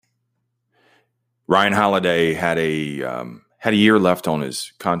Ryan Holiday had a year left on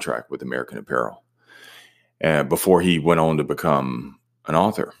his contract with American Apparel before he went on to become an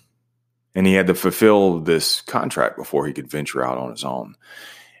author. And he had to fulfill this contract before he could venture out on his own.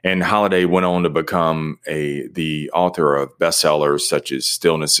 And Holiday went on to become the author of bestsellers such as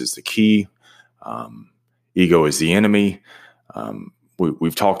Stillness is the Key, Ego is the Enemy.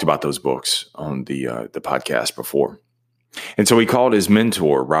 We've talked about those books on the podcast before. And so he called his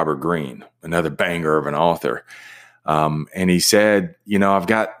mentor, Robert Greene, another banger of an author. And he said,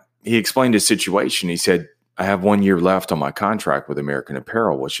 he explained his situation. He said, I have 1 year left on my contract with American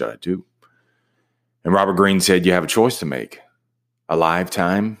Apparel. What should I do? And Robert Greene said, you have a choice to make. Alive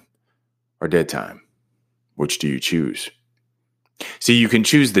time or dead time? Which do you choose? See, you can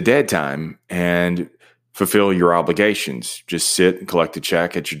choose the dead time and fulfill your obligations. Just sit and collect a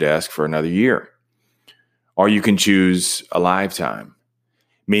check at your desk for another year. Or you can choose a lifetime,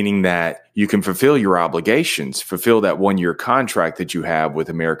 meaning that you can fulfill your obligations, fulfill that 1 year contract that you have with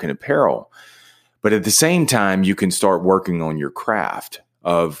American Apparel. But at the same time, you can start working on your craft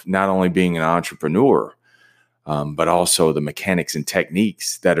of not only being an entrepreneur, but also the mechanics and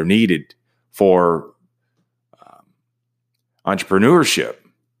techniques that are needed for entrepreneurship,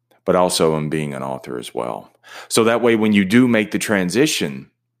 but also in being an author as well. So that way, when you do make the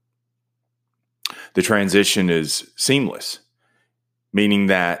transition is seamless, meaning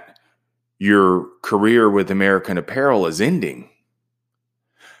that your career with American Apparel is ending,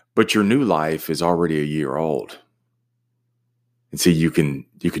 but your new life is already a year old. And see, you can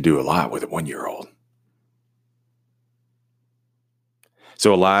do a lot with a 1 year old.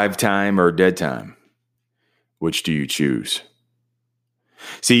 So alive time or dead time? Which do you choose?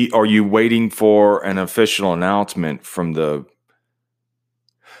 See, are you waiting for an official announcement from the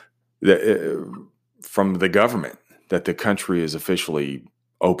government that the country is officially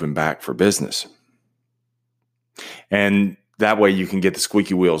open back for business? And that way you can get the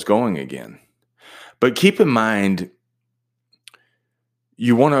squeaky wheels going again. But keep in mind,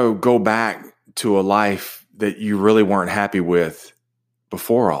 you want to go back to a life that you really weren't happy with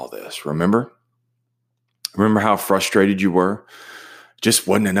before all this. Remember how frustrated you were? Just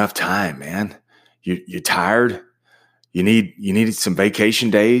wasn't enough time, man. You're tired. You needed some vacation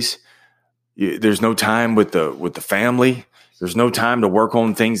days. There's no time with the family. There's no time to work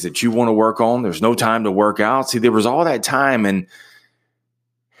on things that you want to work on. There's no time to work out. See, there was all that time. And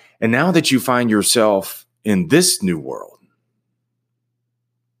now that you find yourself in this new world,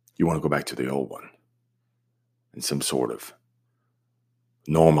 you want to go back to the old one in some sort of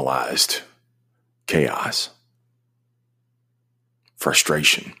normalized chaos,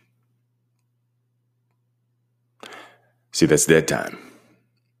 frustration. See, that's dead time.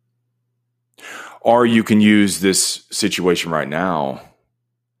 Or you can use this situation right now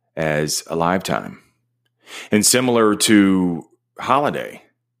as a lifetime. And similar to Holiday,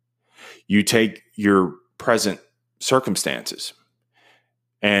 you take your present circumstances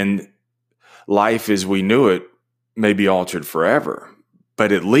and life as we knew it may be altered forever,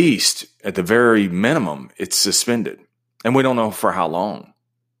 but at least at the very minimum, it's suspended. And we don't know for how long.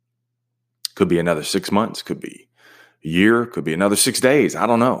 Could be another 6 months, could be a year, could be another 6 days. I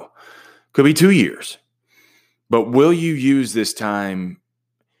don't know. Could be 2 years. But will you use this time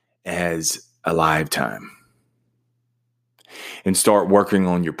as a lifetime and start working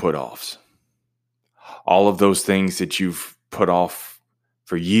on your put-offs? All of those things that you've put off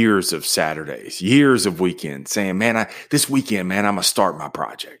for years of Saturdays, years of weekends, saying, man, this weekend, man, I'm going to start my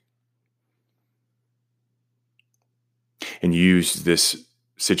project. And use this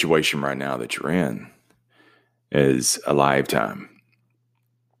situation right now that you're in as a lifetime.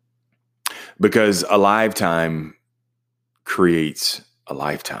 Because a lifetime creates a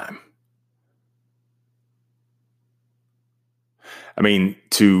lifetime. I mean,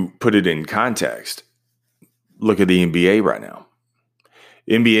 to put it in context, look at the NBA right now.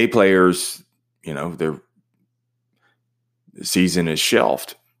 NBA players, their season is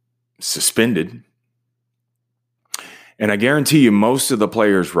shelved, suspended. And I guarantee you most of the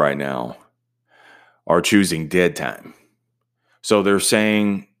players right now are choosing dead time. So they're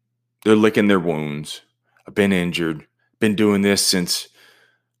saying, they're licking their wounds. I've been injured, been doing this since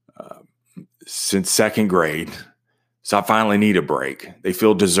second grade. So I finally need a break. They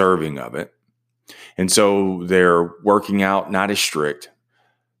feel deserving of it. And so they're working out not as strict.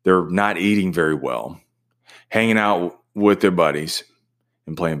 They're not eating very well, hanging out with their buddies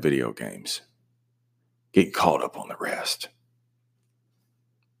and playing video games, getting caught up on the rest.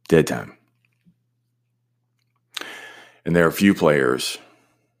 Dead time. And there are a few players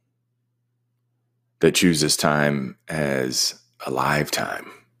that choose this time as a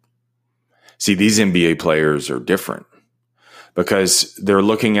lifetime. See, these NBA players are different because they're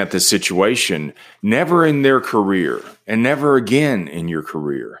looking at the situation. Never in their career and never again in your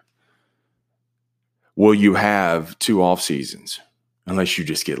career will you have 2 off seasons unless you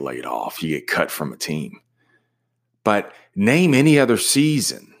just get laid off, you get cut from a team. But name any other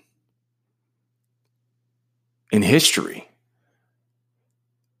season in history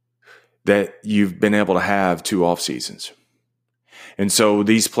that you've been able to have 2 off seasons. And so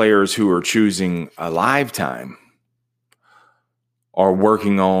these players who are choosing a live time are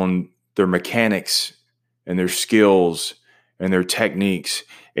working on their mechanics and their skills and their techniques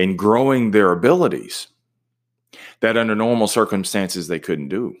and growing their abilities that under normal circumstances they couldn't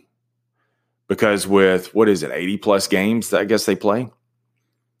do. Because with, 80 plus games that I guess they play?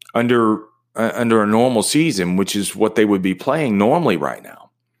 Under a normal season, which is what they would be playing normally right now,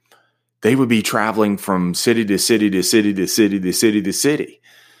 they would be traveling from city to city to city to city to city to city.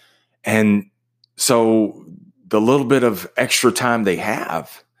 And so the little bit of extra time they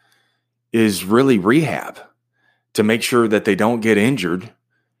have is really rehab to make sure that they don't get injured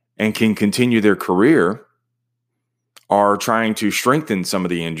and can continue their career, or trying to strengthen some of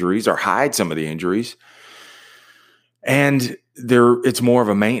the injuries or hide some of the injuries. And it's more of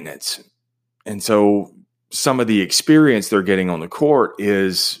a maintenance. And so some of the experience they're getting on the court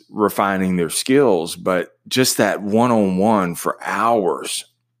is refining their skills, but just that one-on-one for hours,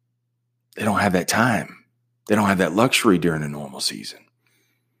 they don't have that time. They don't have that luxury during a normal season.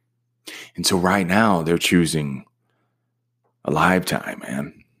 And so right now they're choosing a live time,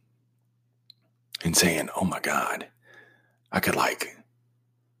 man, and saying, oh my God, I could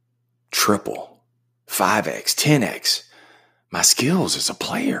triple, 5X, 10X my skills as a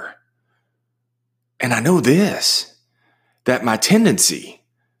player. And I know this, that my tendency,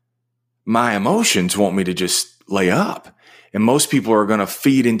 my emotions want me to just lay up. And most people are going to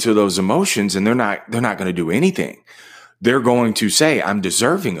feed into those emotions and they're not going to do anything. They're going to say, I'm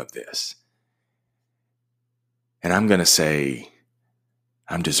deserving of this. And I'm going to say,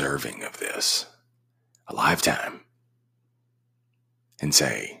 I'm deserving of this. A lifetime. And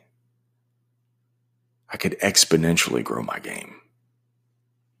say, I could exponentially grow my game.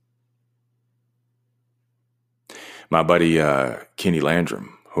 My buddy Kenny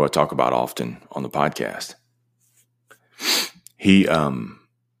Landrum, who I talk about often on the podcast, he, the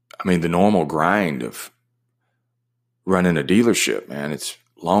normal grind of running a dealership, man, it's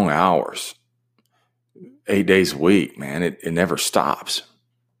long hours, 8 days a week, man, it never stops.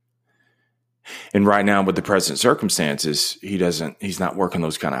 And right now with the present circumstances, he's not working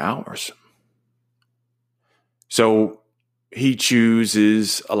those kind of hours. So he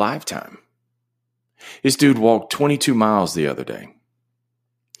chooses a lifetime. This dude walked 22 miles the other day.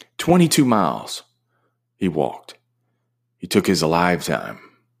 22 miles he walked. He took his alive time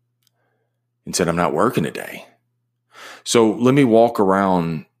and said, I'm not working today. So let me walk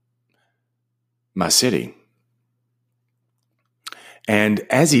around my city. And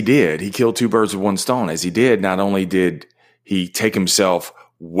as he did, he killed 2 birds with one stone. As he did, not only did he take himself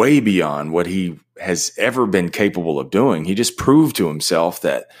way beyond what he has ever been capable of doing, he just proved to himself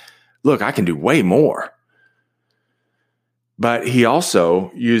that, look, I can do way more. But he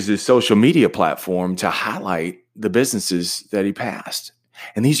also used his social media platform to highlight the businesses that he passed.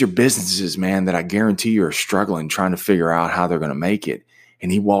 And these are businesses, man, that I guarantee you are struggling, trying to figure out how they're going to make it.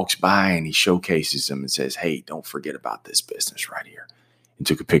 And he walks by and he showcases them and says, hey, don't forget about this business right here. And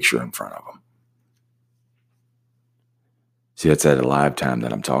took a picture in front of them. See, that's that alive time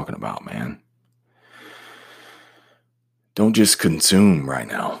that I'm talking about, man. Don't just consume right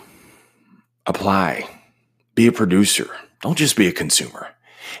now. Apply. Be a producer. Don't just be a consumer.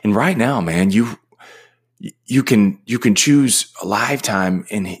 And right now, man, you can choose a lifetime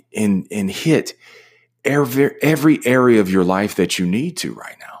and hit every area of your life that you need to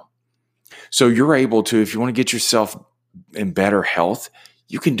right now. So you're able to, if you want to get yourself in better health,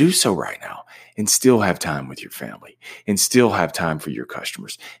 you can do so right now and still have time with your family and still have time for your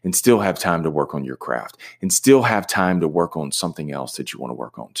customers and still have time to work on your craft and still have time to work on something else that you want to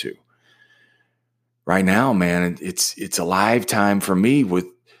work on too. Right now, man, it's a live time for me with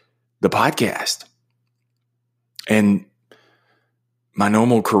the podcast and my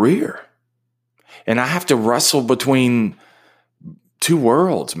normal career. And I have to wrestle between 2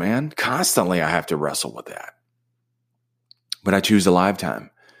 worlds, man. Constantly, I have to wrestle with that. But I choose a live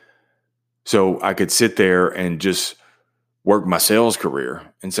time. So I could sit there and just work my sales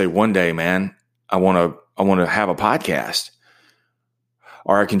career and say, one day, man, I want to have a podcast.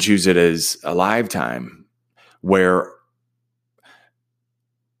 Or I can choose it as a live time where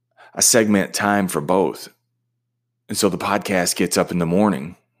I segment time for both. And so the podcast gets up in the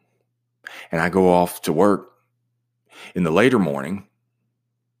morning and I go off to work in the later morning.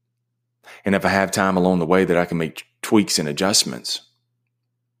 And if I have time along the way that I can make tweaks and adjustments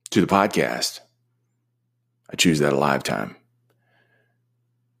to the podcast, I choose that alive time.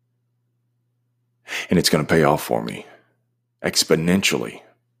 And it's going to pay off for me exponentially,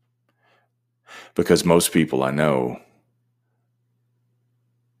 because most people I know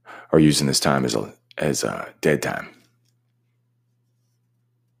are using this time as a dead time.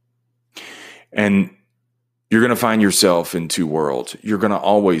 And you're going to find yourself in two worlds. You're going to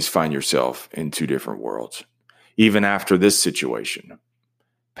always find yourself in two different worlds, even after this situation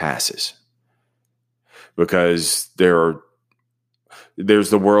passes. Because there's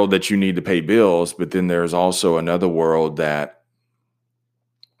the world that you need to pay bills, but then there's also another world that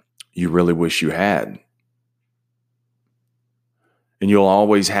you really wish you had. And you'll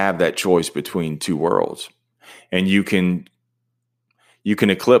always have that choice between two worlds. And you can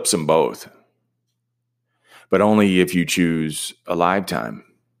eclipse them both, but only if you choose alive time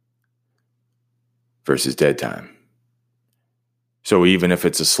versus dead time. So even if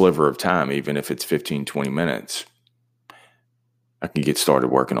it's a sliver of time, even if it's 15, 20 minutes, I can get started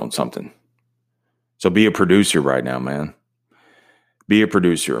working on something. So be a producer right now, man. Be a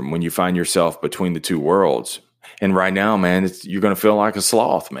producer. And when you find yourself between the two worlds, and right now, man, you're going to feel like a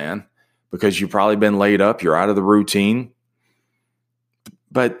sloth, man, because you've probably been laid up. You're out of the routine.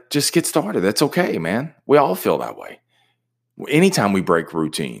 But just get started. That's okay, man. We all feel that way. Anytime we break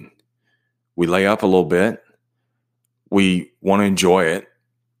routine, we lay up a little bit. We want to enjoy it.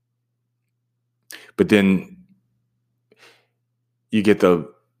 But then you get the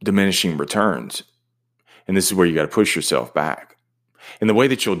diminishing returns. And this is where you got to push yourself back. And the way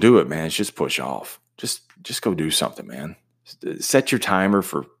that you'll do it, man, is just push off. Just go do something, man. Set your timer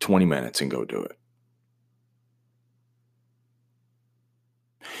for 20 minutes and go do it.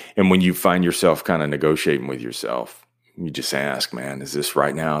 And when you find yourself kind of negotiating with yourself, you just ask, man, is this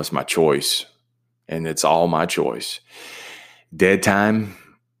right now? Is my choice? And it's all my choice. Dead time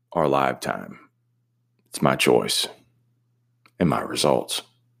or live time? It's my choice and my results.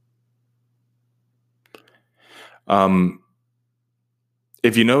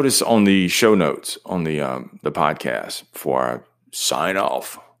 If you notice on the show notes on the podcast before I sign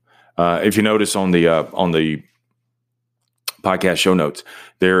off, if you notice on the podcast show notes,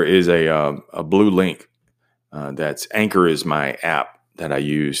 there is a blue link. That's Anchor is my app that I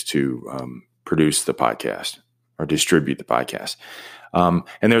use to produce the podcast or distribute the podcast. And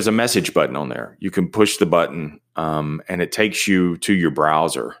there's a message button on there. You can push the button, and it takes you to your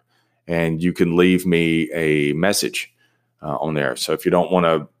browser, and you can leave me a message on there. So if you don't want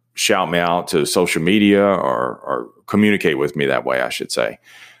to shout me out to social media or communicate with me that way, I should say,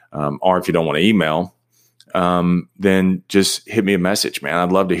 or if you don't want to email, then just hit me a message, man.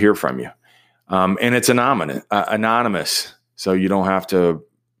 I'd love to hear from you. And it's anonymous, so you don't have to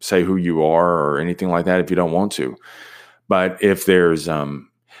say who you are or anything like that if you don't want to. But if there's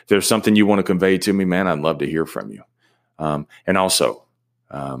something you want to convey to me, man, I'd love to hear from you. And also,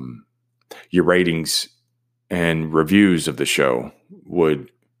 your ratings and reviews of the show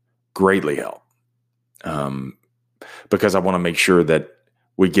would greatly help, because I want to make sure that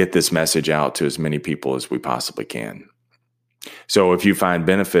we get this message out to as many people as we possibly can. So if you find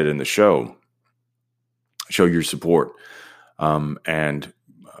benefit in the show, show your support, and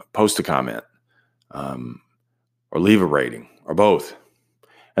post a comment, or leave a rating, or both.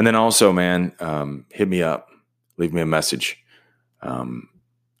 And then also, man, hit me up, leave me a message. I'd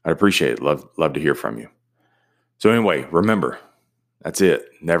appreciate it. Love to hear from you. So anyway, remember, that's it.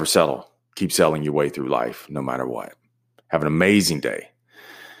 Never settle. Keep selling your way through life, no matter what. Have an amazing day.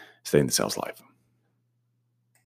 Stay in the sales life.